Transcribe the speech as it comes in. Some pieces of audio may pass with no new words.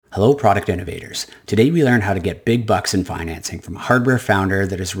Hello, product innovators. Today we learn how to get big bucks in financing from a hardware founder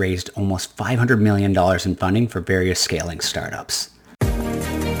that has raised almost $500 million in funding for various scaling startups.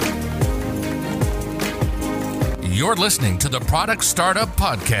 You're listening to the Product Startup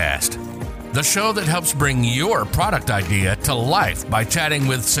Podcast, the show that helps bring your product idea to life by chatting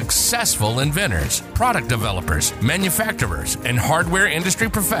with successful inventors, product developers, manufacturers, and hardware industry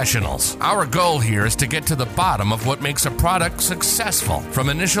professionals. Our goal here is to get to the bottom of what makes a product successful, from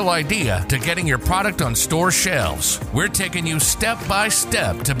initial idea to getting your product on store shelves. We're taking you step by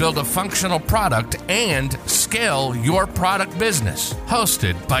step to build a functional product and scale your product business.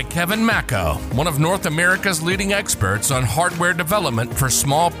 Hosted by Kevin Macko, one of North America's leading experts on hardware development for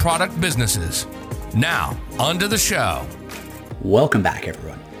small product businesses. Now, on to the show. Welcome back,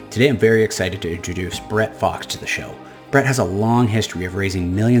 everyone. Today I'm very excited to introduce Brett Fox to the show. Brett has a long history of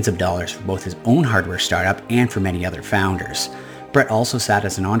raising millions of dollars for both his own hardware startup and for many other founders. Brett also sat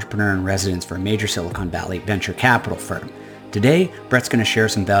as an entrepreneur in residence for a major Silicon Valley venture capital firm. Today, Brett's going to share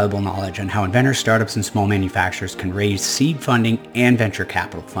some valuable knowledge on how inventors, startups, and small manufacturers can raise seed funding and venture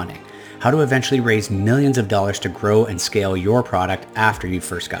capital funding. How to eventually raise millions of dollars to grow and scale your product after you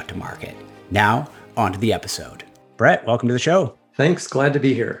first got to market. Now, on to the episode. Brett, welcome to the show. Thanks. Glad to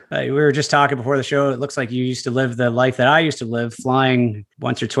be here. We were just talking before the show. It looks like you used to live the life that I used to live, flying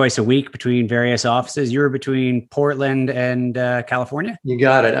once or twice a week between various offices. You were between Portland and California? You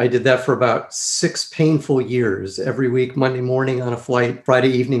got it. I did that for about 6 painful years, every week, Monday morning on a flight, Friday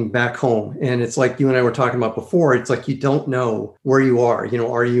evening back home. And it's like you and I were talking about before. It's like you don't know where you are. You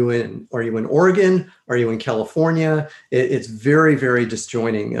know, are you in Oregon? Are you in California? It's very, very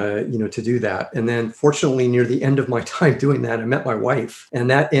disjointing, to do that. And then fortunately, near the end of my time doing that, I met my wife, and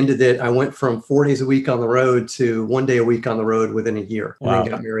that ended it. I went from 4 days a week on the road to 1 day a week on the road within a year. Wow. And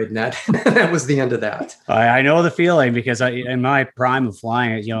then got married, and that was the end of that. I know the feeling because in my prime of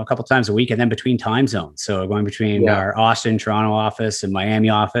flying, a couple times a week and then between time zones. So going between our Austin, Toronto office and Miami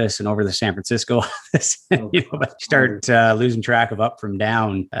office and over the San Francisco office, start losing track of up from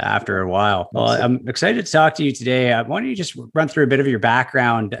down after a while. Well, I'm excited to talk to you today. Why don't you just run through a bit of your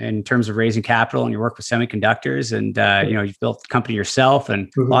background in terms of raising capital and your work with semiconductors, and you've built the company yourself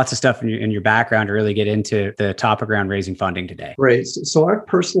and lots of stuff in your background to really get into the top of ground raising funding today. Right. So I've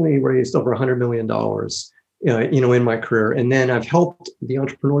personally raised over $100 million, in my career, and then I've helped the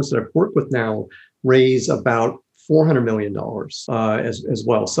entrepreneurs that I've worked with now raise about $400 million as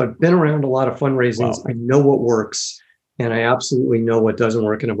well. So I've been around a lot of fundraisings. Wow. I know what works. And I absolutely know what doesn't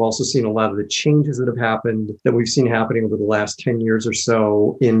work. And I've also seen a lot of the changes that have happened that we've seen happening over the last 10 years or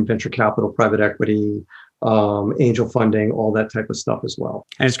so in venture capital, private equity, angel funding, all that type of stuff as well.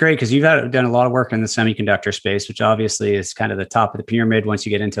 And it's great because you've done a lot of work in the semiconductor space, which obviously is kind of the top of the pyramid once you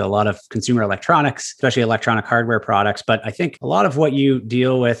get into a lot of consumer electronics, especially electronic hardware products. But I think a lot of what you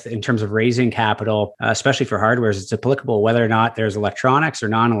deal with in terms of raising capital, especially for hardware, is it's applicable whether or not there's electronics or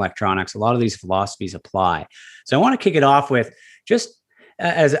non-electronics. A lot of these philosophies apply. So I want to kick it off with just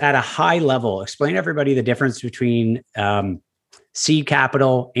as at a high level, explain to everybody the difference between seed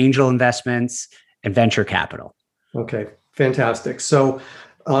capital, angel investments, and venture capital. Okay, fantastic. So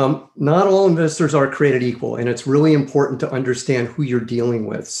not all investors are created equal, and it's really important to understand who you're dealing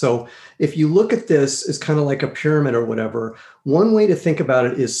with. So if you look at this as kind of like a pyramid or whatever, one way to think about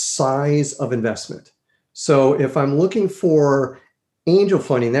it is size of investment. So if I'm looking for angel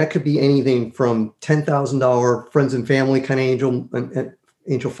funding, that could be anything from $10,000 friends and family kind of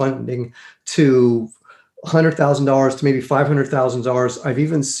angel funding to $100,000 to maybe $500,000. I've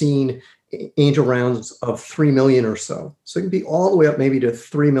even seen angel rounds of 3 million or so. So it can be all the way up maybe to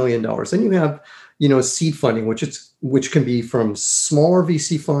 $3 million. Then you have, seed funding, which can be from smaller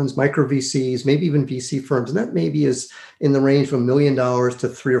VC funds, micro VCs, maybe even VC firms. And that maybe is in the range from $1 million to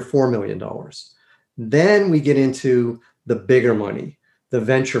 $3 or $4 million. Then we get into the bigger money, the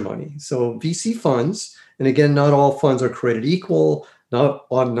venture money. So VC funds, and again, not all funds are created equal. Not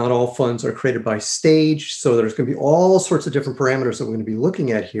all funds are created by stage. So there's going to be all sorts of different parameters that we're going to be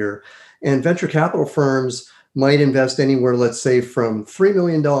looking at here. And venture capital firms might invest anywhere, let's say, from $3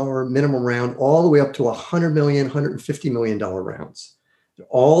 million minimum round all the way up to $100 million, $150 million rounds. It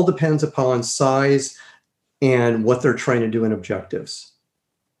all depends upon size and what they're trying to do in objectives.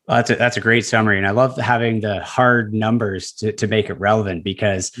 Well, that's a great summary. And I love having the hard numbers to make it relevant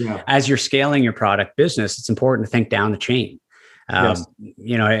because as you're scaling your product business, it's important to think down the chain. Yes.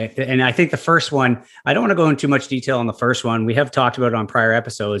 And I think the first one, I don't want to go into too much detail on the first one. We have talked about it on prior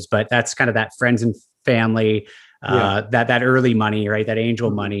episodes, but that's kind of that friends and family, that early money, right? That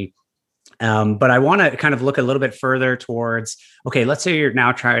angel money. But I want to kind of look a little bit further towards, okay, let's say you're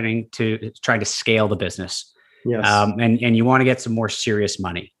now trying to scale the business. Yes. And you want to get some more serious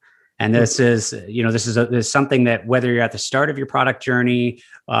money. And this is, this is something that whether you're at the start of your product journey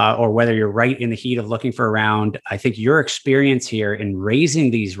or whether you're right in the heat of looking for a round, I think your experience here in raising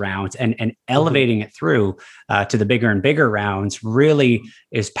these rounds and elevating it through to the bigger and bigger rounds really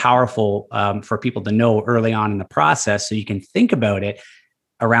is powerful for people to know early on in the process, so you can think about it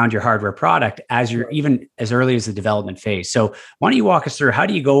around your hardware product as you're even as early as the development phase. So why don't you walk us through, how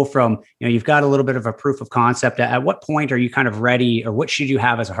do you go from, you've got a little bit of a proof of concept. At what point are you kind of ready, or what should you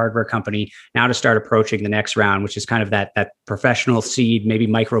have as a hardware company now to start approaching the next round, which is kind of that professional seed, maybe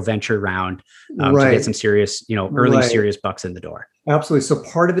micro venture round to get some serious, early serious bucks in the door? Absolutely. So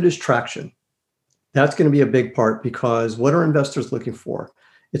part of it is traction. That's going to be a big part, because what are investors looking for?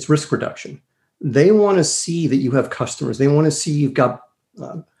 It's risk reduction. They want to see that you have customers. They want to see you've got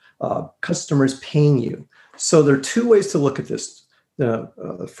customers paying you. So there are two ways to look at this.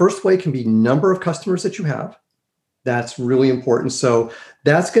 The first way can be number of customers that you have. That's really important. So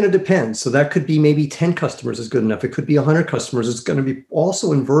that's going to depend. So that could be maybe 10 customers is good enough. It could be 100 customers. It's going to be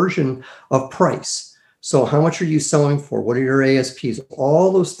also inversion of price. So how much are you selling for? What are your ASPs?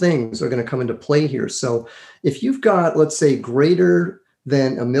 All those things are going to come into play here. So if you've got, let's say, greater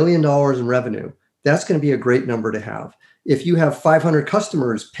than $1 million in revenue, that's going to be a great number to have. If you have 500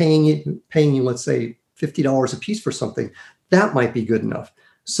 customers paying you, let's say $50 a piece for something, that might be good enough.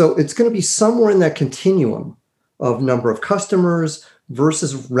 So it's going to be somewhere in that continuum of number of customers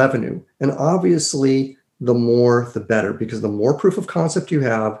versus revenue. And obviously, the more, the better, because the more proof of concept you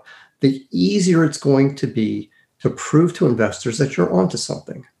have, the easier it's going to be to prove to investors that you're onto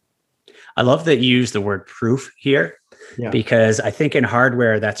something. I love that you use the word proof here. Yeah. Because I think in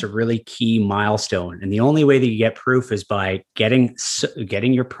hardware, that's a really key milestone. And the only way that you get proof is by getting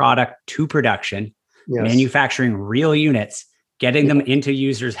your product to production, manufacturing real units, getting them into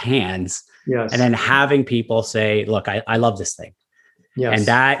users' hands, and then having people say, look, I love this thing. Yes. And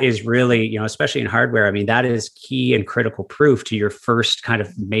that is really, especially in hardware, I mean, that is key and critical proof to your first kind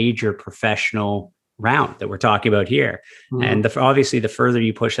of major professional round that we're talking about here. And obviously the further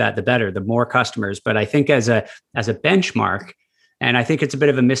you push that, the better, the more customers. But I think as a benchmark, and I think it's a bit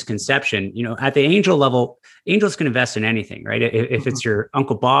of a misconception, at the angel level, angels can invest in anything, right? If it's your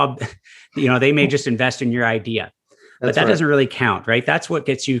Uncle Bob, they may just invest in your idea. But that doesn't really count, right? That's what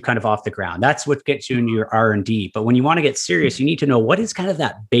gets you kind of off the ground. That's what gets you into your R&D. But when you want to get serious, you need to know what is kind of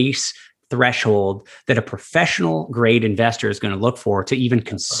that base threshold that a professional grade investor is going to look for to even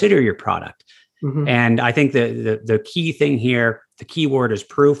consider your product. And I think the key thing here, the key word is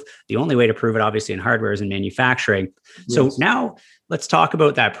proof. The only way to prove it, obviously, in hardware is in manufacturing. So now let's talk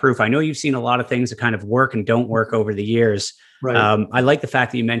about that proof. I know you've seen a lot of things that kind of work and don't work over the years. Right. I like the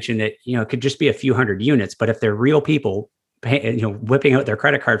fact that you mentioned that, it could just be a few hundred units, but if they're real people, whipping out their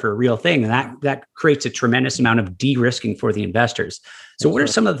credit card for a real thing, that creates a tremendous amount of de-risking for the investors. So what are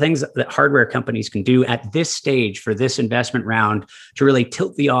some of the things that hardware companies can do at this stage for this investment round to really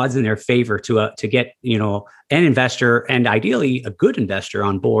tilt the odds in their favor to get, an investor, and ideally a good investor,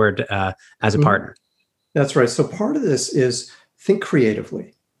 on board as a partner? That's right. So part of this is think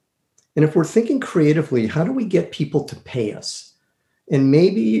creatively. And if we're thinking creatively, how do we get people to pay us? And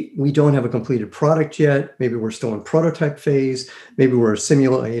maybe we don't have a completed product yet. Maybe we're still in prototype phase. Maybe we're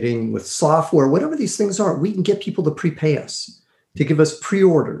simulating with software. Whatever these things are, we can get people to prepay us, to give us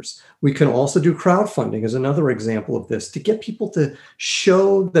pre-orders. We can also do crowdfunding as another example of this, to get people to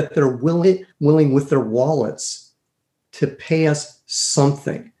show that they're willing with their wallets to pay us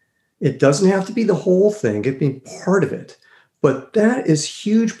something. It doesn't have to be the whole thing. It can be part of it. But that is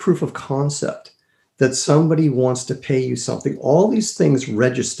huge proof of concept that somebody wants to pay you something. All these things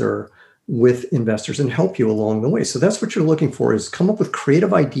register with investors and help you along the way. So that's what you're looking for, is come up with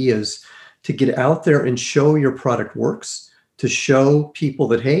creative ideas to get out there and show your product works, to show people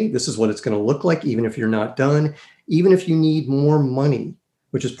that, hey, this is what it's going to look like, even if you're not done, even if you need more money,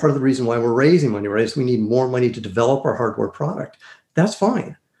 which is part of the reason why we're raising money, right? Is we need more money to develop our hardware product. That's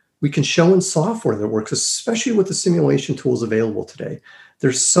fine. We can show in software that works, especially with the simulation tools available today.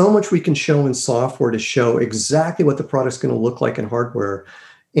 There's so much we can show in software to show exactly what the product's going to look like in hardware.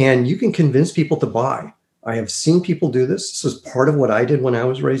 And you can convince people to buy. I have seen people do this. This is part of what I did when I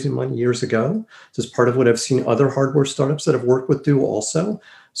was raising money years ago. This is part of what I've seen other hardware startups that I've worked with do also.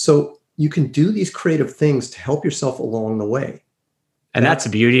 So you can do these creative things to help yourself along the way. And that's the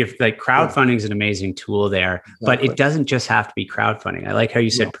beauty of crowdfunding is an amazing tool there, exactly. But it doesn't just have to be crowdfunding. I like how you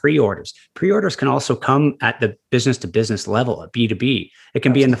said pre-orders. Pre-orders can also come at the business to business level, at B2B. It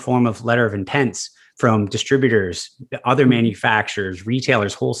can be in the form of letter of intents from distributors, other manufacturers,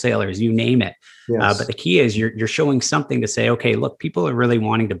 retailers, wholesalers, you name it. Yes. But the key is you're showing something to say, okay, look, people are really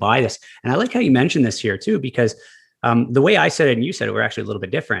wanting to buy this. And I like how you mentioned this here too, because the way I said it and you said it were actually a little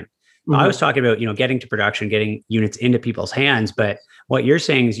bit different. I was talking about, getting to production, getting units into people's hands. But what you're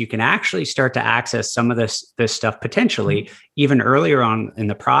saying is you can actually start to access some of this stuff potentially even earlier on in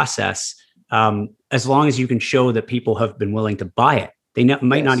the process, as long as you can show that people have been willing to buy it. They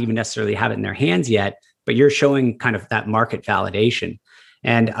might not even necessarily have it in their hands yet, but you're showing kind of that market validation.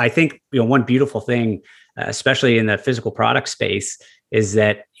 And I think, one beautiful thing, especially in the physical product space, is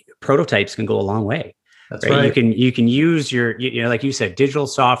that prototypes can go a long way. That's right. You can use your, like you said, digital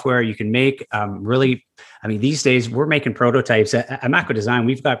software. You can make these days we're making prototypes at Mako Design.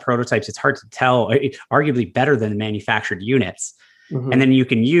 We've got prototypes. It's hard to tell, arguably better than the manufactured units. And then you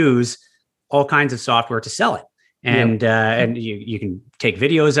can use all kinds of software to sell it. And and you can take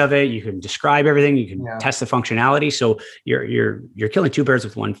videos of it. You can describe everything. You can test the functionality. So you're killing two birds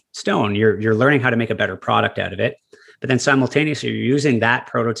with one stone. You're learning how to make a better product out of it. But then simultaneously, you're using that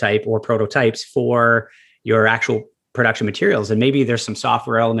prototype or prototypes for your actual production materials. And maybe there's some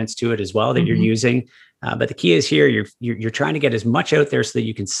software elements to it as well that you're using. But the key is here, you're trying to get as much out there so that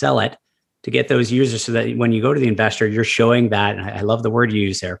you can sell it to get those users, so that when you go to the investor, you're showing that. And I love the word you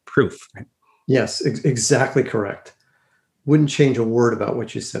use there, proof. Yes, exactly correct. Wouldn't change a word about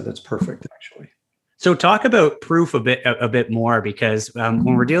what you said. That's perfect, actually. So talk about proof a bit more, because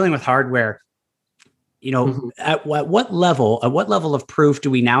when we're dealing with hardware, at what level of proof do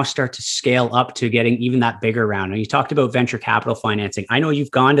we now start to scale up to getting even that bigger round? And you talked about venture capital financing. I know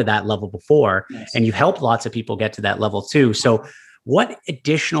you've gone to that level before, and you've helped lots of people get to that level too. So what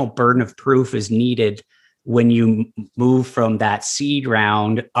additional burden of proof is needed when you move from that seed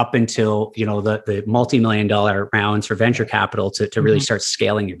round up until, the multi-million-dollar rounds for venture capital to really start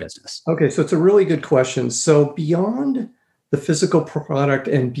scaling your business? Okay, so it's a really good question. So beyond the physical product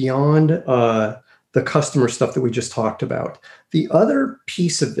and beyond the customer stuff that we just talked about, the other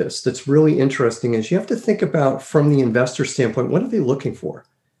piece of this that's really interesting is you have to think about, from the investor standpoint, what are they looking for?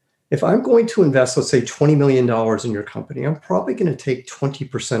 If I'm going to invest, let's say $20 million in your company, I'm probably going to take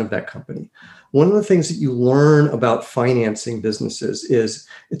 20% of that company. One of the things that you learn about financing businesses is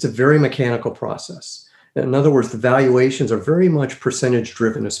it's a very mechanical process. In other words, the valuations are very much percentage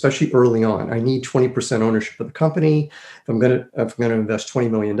driven, especially early on. I need 20% ownership of the company. If I'm going to invest $20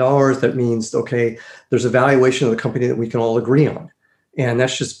 million, that means, okay, there's a valuation of the company that we can all agree on. And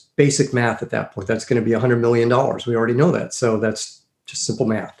that's just basic math at that point. That's going to be $100 million. We already know that. So that's just simple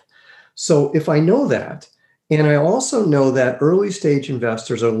math. So if I know that, and I also know that early stage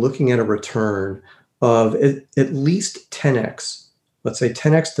investors are looking at a return of at least 10x, let's say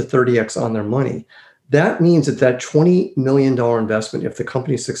 10x to 30x on their money, that means that $20 million investment, if the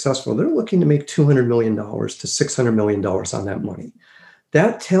company is successful, they're looking to make $200 million to $600 million on that money.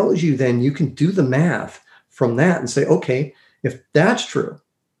 That tells you then you can do the math from that and say, okay, if that's true,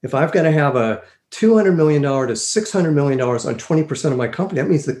 if I've got to have a $200 million to $600 million on 20% of my company, that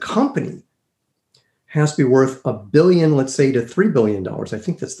means the company has to be worth $1 billion, let's say, to $3 billion. I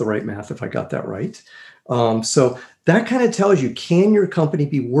think that's the right math, if I got that right. So that kind of tells you, can your company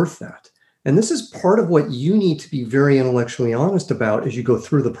be worth that? And this is part of what you need to be very intellectually honest about as you go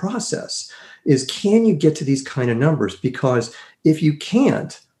through the process, is can you get to these kind of numbers? Because if you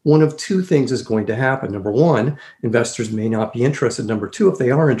can't, one of two things is going to happen. Number one, investors may not be interested. Number two, if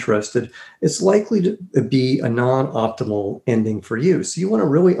they are interested, it's likely to be a non-optimal ending for you. So you want to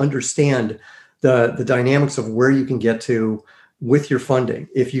really understand the dynamics of where you can get to with your funding.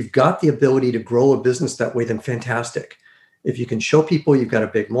 If you've got the ability to grow a business that way, then fantastic. If you can show people you've got a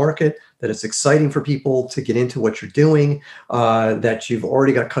big market, that it's exciting for people to get into what you're doing, that you've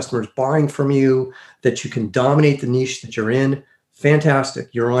already got customers buying from you, that you can dominate the niche that you're in, fantastic.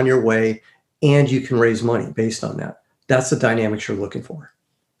 You're on your way, and you can raise money based on that. That's the dynamics you're looking for.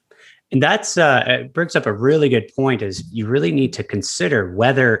 And that's it brings up a really good point, is you really need to consider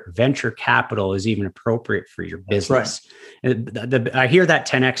whether venture capital is even appropriate for your business. Right. I hear that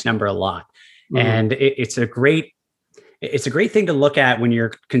 10x number a lot, and it's a great thing to look at when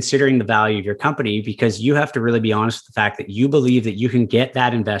you're considering the value of your company, because you have to really be honest with the fact that you believe that you can get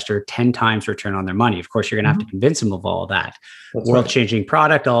that investor 10 times return on their money. Of course, you're going to have to convince them of all of that. World-changing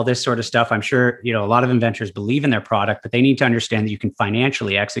product, all this sort of stuff. I'm sure, a lot of inventors believe in their product, but they need to understand that you can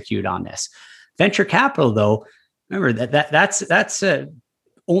financially execute on this. Venture capital, though, remember that's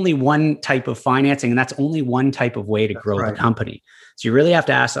only one type of financing, and that's only one type of way to grow the company. So you really have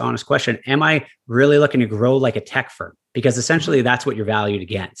to ask the honest question, am I really looking to grow like a tech firm? Because essentially that's what you're valued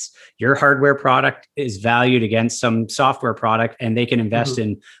against. Your hardware product is valued against some software product, and they can invest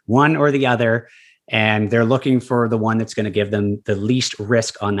in one or the other. and they're looking for the one that's going to give them the least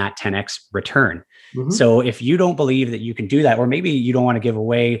risk on that 10x return. So if you don't believe that you can do that, or maybe you don't want to give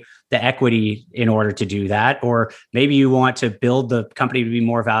away the equity in order to do that, or maybe you want to build the company to be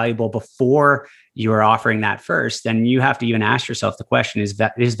more valuable before you are offering that first, then you have to even ask yourself the question, is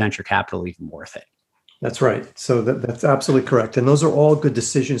venture capital even worth it? That's right. So that's absolutely correct. And those are all good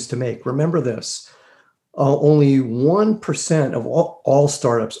decisions to make. Remember this, only 1% of all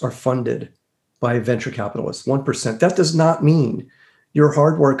startups are funded by venture capitalists, 1%. That does not mean your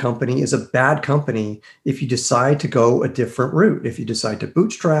hardware company is a bad company if you decide to go a different route. If you decide to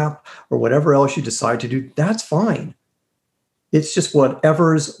bootstrap or whatever else you decide to do, that's fine. It's just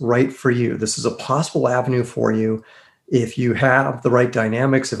whatever's right for you. This is a possible avenue for you. If you have the right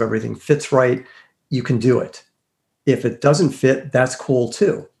dynamics, if everything fits right, you can do it. If it doesn't fit, that's cool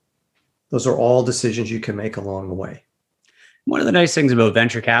too. Those are all decisions you can make along the way. One of the nice things about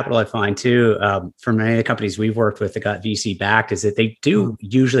venture capital, I find too, for many of the companies we've worked with that got VC backed, is that they do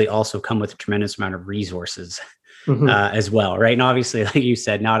usually also come with a tremendous amount of resources as well, right? And obviously, like you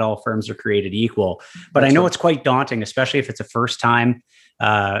said, not all firms are created equal, but I know it's quite daunting, especially if it's a first time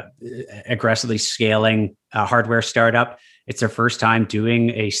aggressively scaling a hardware startup. It's their first time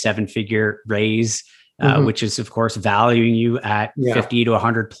doing a 7-figure raise, which is, of course, valuing you at $50 to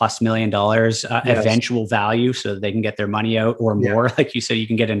 $100+ million eventual value, so that they can get their money out or more. Like you said, you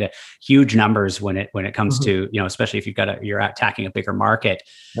can get into huge numbers when it comes to, especially if you're attacking a bigger market.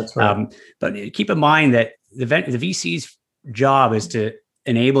 That's right. But keep in mind that the VC's job is to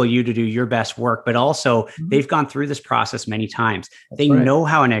enable you to do your best work, but also they've gone through this process many times. They know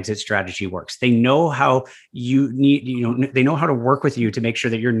how an exit strategy works. They know how they know how to work with you to make sure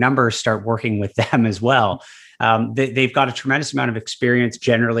that your numbers start working with them as well. They've got a tremendous amount of experience.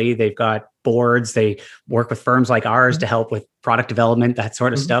 Generally, they've got boards. They work with firms like ours to help with product development, that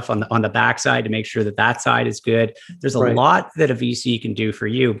sort of stuff on the backside to make sure that side is good. There's a lot that a VC can do for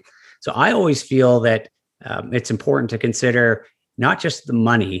you. So I always feel that it's important to consider not just the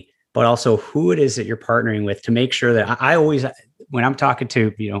money, but also who it is that you're partnering with, to make sure that I always, when I'm talking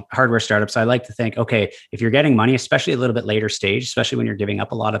to, hardware startups, I like to think, okay, if you're getting money, especially a little bit later stage, especially when you're giving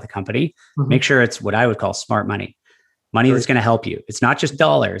up a lot of the company, make sure it's what I would call smart money that's going to help you. It's not just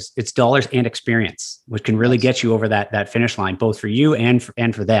dollars, it's dollars and experience, which can really get you over that finish line, both for you and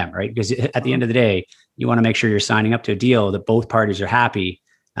for them, right? Because at the end of the day, you want to make sure you're signing up to a deal that both parties are happy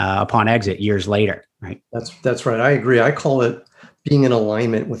upon exit years later, right? That's right. I agree. I call it being in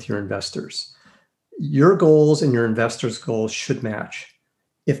alignment with your investors. Your goals and your investors' goals should match.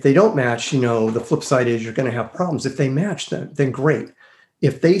 If they don't match, the flip side is you're going to have problems. If they match, then great.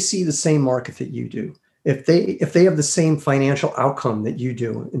 If they see the same market that you do, if they have the same financial outcome that you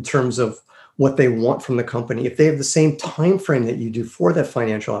do in terms of what they want from the company, if they have the same time frame that you do for that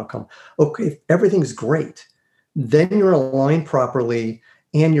financial outcome, okay, if everything's great, then you're aligned properly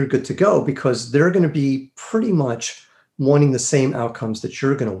and you're good to go, because they're going to be pretty much wanting the same outcomes that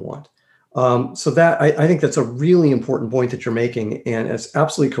you're going to want. So that I think that's a really important point that you're making, and it's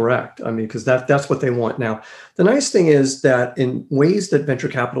absolutely correct. I mean, because that's what they want. Now, the nice thing is that in ways that venture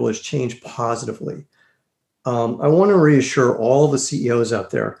capital has changed positively, I want to reassure all the CEOs out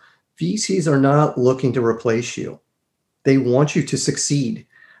there, VCs are not looking to replace you. They want you to succeed.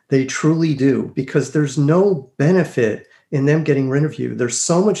 They truly do, because there's no benefit in them getting rid of you. There's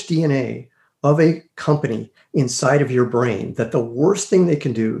so much DNA of a company inside of your brain that the worst thing they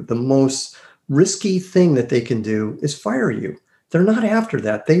can do, the most risky thing that they can do, is fire you. They're not after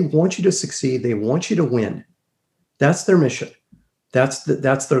that. They want you to succeed. They want you to win. That's their mission. That's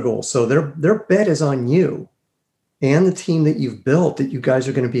their goal. So their bet is on you and the team that you've built, that you guys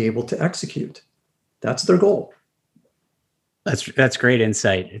are going to be able to execute. That's their goal. That's great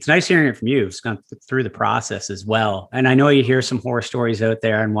insight. It's nice hearing it from you. It's gone through the process as well. And I know you hear some horror stories out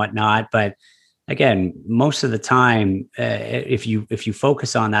there and whatnot, but again, most of the time, if you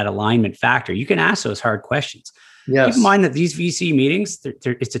focus on that alignment factor, you can ask those hard questions. Yes. Keep in mind that these VC meetings,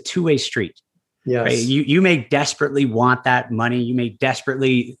 it's a two-way street. Yes. Right? You may desperately want that money. You may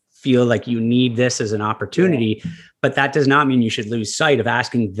desperately feel like you need this as an opportunity, but that does not mean you should lose sight of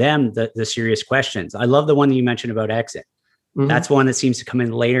asking them the serious questions. I love the one that you mentioned about exit. That's one that seems to come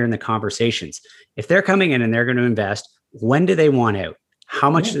in later in the conversations. If they're coming in and they're going to invest, when do they want out? How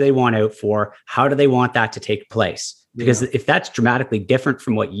much do they want out for? How do they want that to take place? Because if that's dramatically different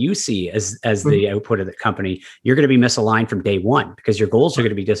from what you see as the output of the company, you're going to be misaligned from day one, because your goals are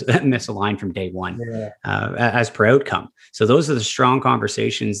going to be misaligned from day one as per outcome. So those are the strong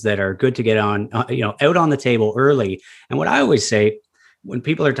conversations that are good to get on, out on the table early. And what I always say when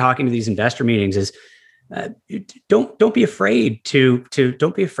people are talking to these investor meetings is, don't be afraid to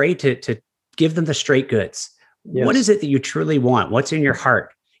give them the straight goods. Yes. What is it that you truly want? What's in your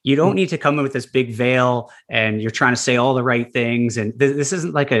heart? You don't need to come in with this big veil and you're trying to say all the right things. And this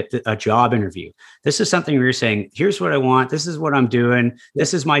isn't like a job interview. This is something where you're saying, here's what I want. This is what I'm doing.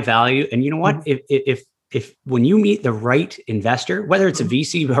 This is my value. And you know what? If when you meet the right investor, whether it's a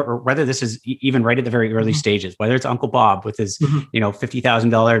VC or whether this is even right at the very early stages, whether it's Uncle Bob with his,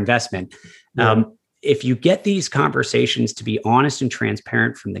 $50,000 investment, if you get these conversations to be honest and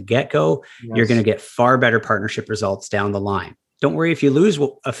transparent from the get-go, you're going to get far better partnership results down the line. Don't worry if you lose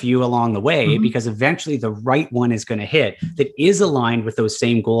a few along the way, because eventually the right one is going to hit that is aligned with those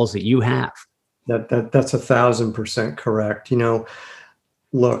same goals that you have. That's 1,000% correct.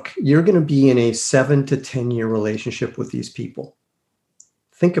 Look, you're going to be in a 7 to 10 year relationship with these people.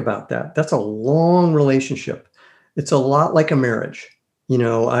 Think about that. That's a long relationship. It's a lot like a marriage.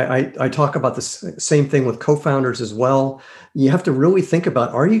 I talk about the same thing with co-founders as well. You have to really think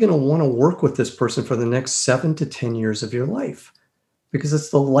about, are you going to want to work with this person for the next 7 to 10 years of your life? Because it's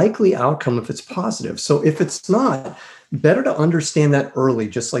the likely outcome if it's positive. So if it's not, better to understand that early,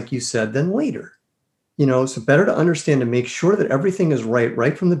 just like you said, than later. So better to understand to make sure that everything is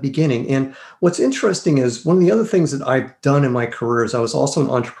right from the beginning. And what's interesting is one of the other things that I've done in my career is I was also an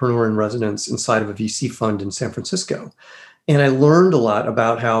entrepreneur in residence inside of a VC fund in San Francisco. And I learned a lot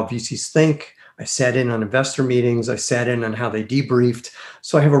about how VCs think. I sat in on investor meetings. I sat in on how they debriefed.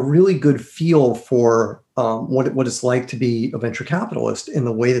 So I have a really good feel for what it's like to be a venture capitalist in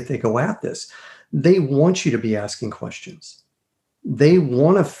the way that they go at this. They want you to be asking questions. They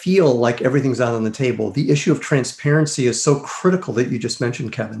want to feel like everything's out on the table. The issue of transparency is so critical that you just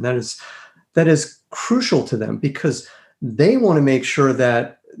mentioned, Kevin. That is crucial to them because they want to make sure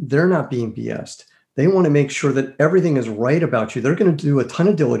that they're not being BS'd. They want to make sure that everything is right about you. They're going to do a ton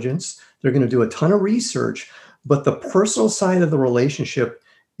of diligence. They're going to do a ton of research, but the personal side of the relationship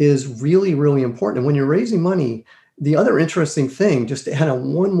is really, really important. And when you're raising money, the other interesting thing, just to add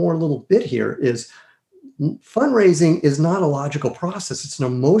on one more little bit here, is fundraising is not a logical process. It's an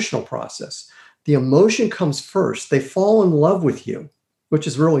emotional process. The emotion comes first. They fall in love with you, which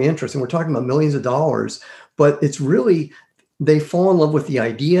is really interesting. We're talking about millions of dollars, but it's really, they fall in love with the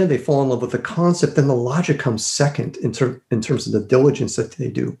idea. They fall in love with the concept. Then the logic comes second in terms of the diligence that they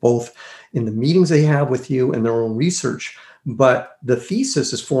do, both in the meetings they have with you and their own research. But the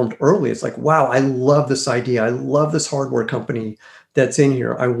thesis is formed early. It's like, wow, I love this idea. I love this hardware company that's in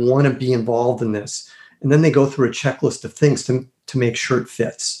here. I want to be involved in this. And then they go through a checklist of things to make sure it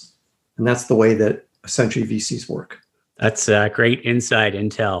fits. And that's the way that essentially VCs work. That's great inside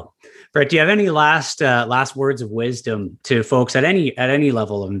intel. Brett, do you have any last words of wisdom to folks at any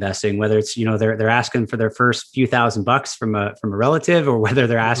level of investing, whether it's, they're asking for their first few $1,000s from a relative, or whether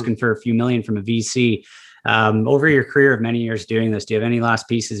they're asking for a few million from a VC? Over your career of many years doing this, do you have any last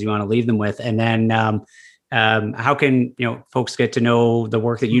pieces you want to leave them with? And then how can folks get to know the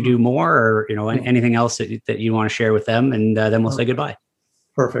work that you do more, or anything else that you want to share with them, and then we'll say goodbye.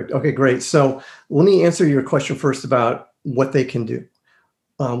 Perfect. Okay, great. So let me answer your question first about what they can do.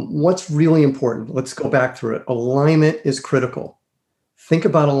 What's really important? Let's go back through it. Alignment is critical. Think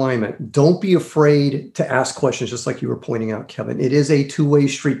about alignment. Don't be afraid to ask questions, just like you were pointing out, Kevin. It is a two-way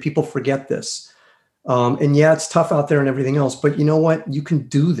street. People forget this. And yeah, it's tough out there and everything else, but you know what? You can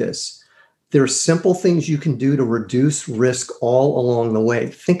do this. There are simple things you can do to reduce risk all along the way.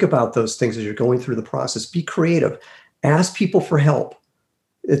 Think about those things as you're going through the process. Be creative. Ask people for help.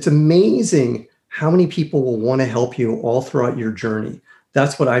 It's amazing how many people will want to help you all throughout your journey.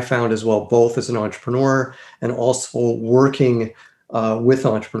 That's what I found as well, both as an entrepreneur and also working with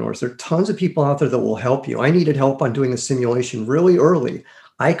entrepreneurs. There are tons of people out there that will help you. I needed help on doing a simulation really early.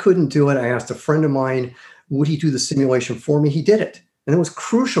 I couldn't do it. I asked a friend of mine, would he do the simulation for me? He did it. And it was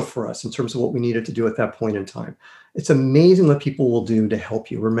crucial for us in terms of what we needed to do at that point in time. It's amazing what people will do to help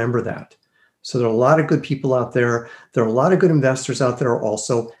you. Remember that. So there are a lot of good people out there. There are a lot of good investors out there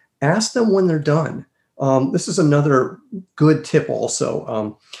also. Ask them when they're done. This is another good tip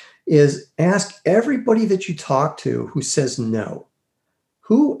also, is ask everybody that you talk to who says no.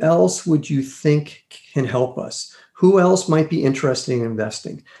 Who else would you think can help us? Who else might be interested in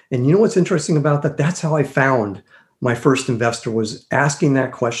investing? And you know what's interesting about that? That's how I found my first investor, was asking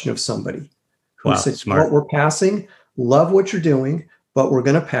that question of somebody who said, smart. We're passing, love what you're doing, but we're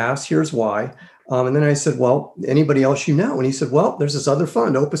going to pass. Here's why. And then I said, well, anybody else you know? And he said, well, there's this other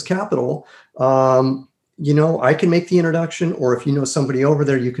fund, Opus Capital. I can make the introduction, or if you know somebody over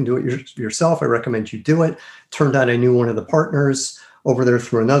there, you can do it yourself. I recommend you do it. Turned out I knew one of the partners over there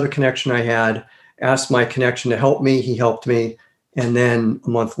through another connection I had. Asked my connection to help me. He helped me. And then a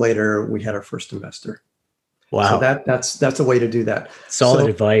month later, we had our first investor. Wow. So that's a way to do that. Solid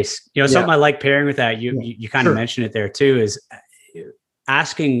advice. Something I like pairing with that, you kind of mentioned it there too, is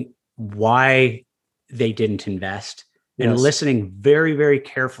asking why they didn't invest and listening very, very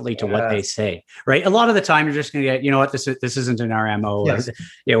carefully to what they say, right? A lot of the time you're just going to get, this isn't in our MO. Yes.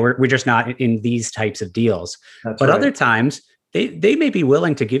 Or, we're just not in these types of deals. But other times they may be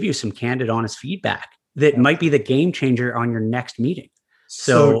willing to give you some candid, honest feedback that might be the game changer on your next meeting.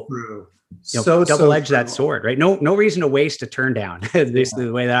 So true. Double-edge that sword, right? No reason to waste a turn down. This is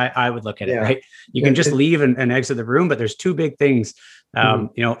the way that I would look at it, right? You can just leave and exit the room, but there's two big things.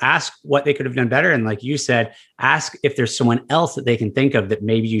 Ask what they could have done better. And like you said, ask if there's someone else that they can think of that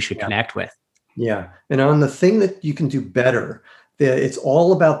maybe you should connect with. Yeah. And on the thing that you can do better, it's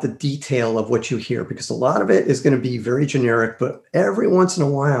all about the detail of what you hear, because a lot of it is going to be very generic, but every once in a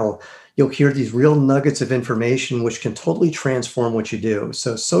while, you'll hear these real nuggets of information, which can totally transform what you do.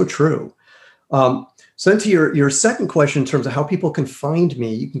 So true. So then to your second question, in terms of how people can find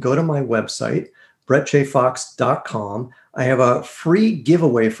me, you can go to my website, brettjfox.com. I have a free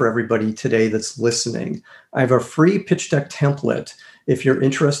giveaway for everybody today that's listening. I have a free pitch deck template. If you're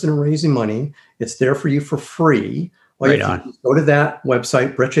interested in raising money, it's there for you for free. Right on. Go to that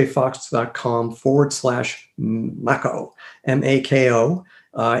website, brettjfox.com/Mako, MAKO,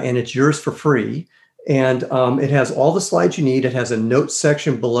 and it's yours for free. And it has all the slides you need. It has a notes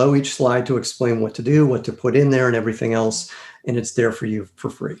section below each slide to explain what to do, what to put in there, and everything else. And it's there for you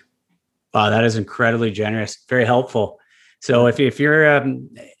for free. Wow, that is incredibly generous. Very helpful. So if you're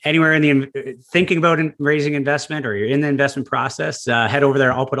anywhere thinking about raising investment, or you're in the investment process, head over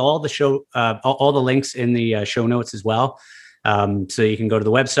there. I'll put all the links in the show notes as well. So you can go to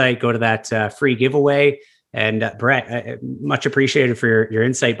the website, go to that free giveaway. And Brett, much appreciated for your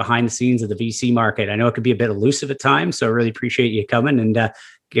insight behind the scenes of the VC market. I know it could be a bit elusive at times, so I really appreciate you coming and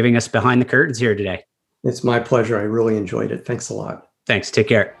giving us behind the curtains here today. It's my pleasure. I really enjoyed it. Thanks a lot. Thanks. Take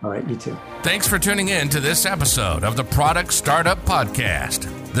care. All right. You too. Thanks for tuning in to this episode of the Product Startup Podcast,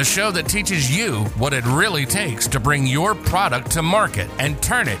 the show that teaches you what it really takes to bring your product to market and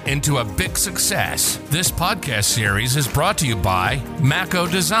turn it into a big success. This podcast series is brought to you by Mako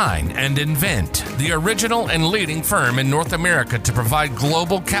Design and Invent, the original and leading firm in North America to provide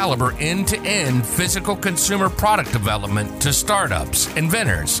global caliber end-to-end physical consumer product development to startups,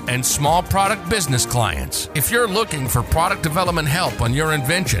 inventors, and small product business clients. If you're looking for product development help on your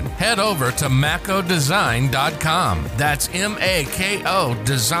invention, head over to makodesign.com. That's MAKO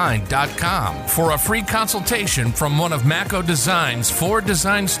design.com for a free consultation from one of Mako Design's 4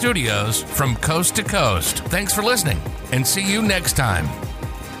 design studios from coast to coast. Thanks for listening, and see you next time.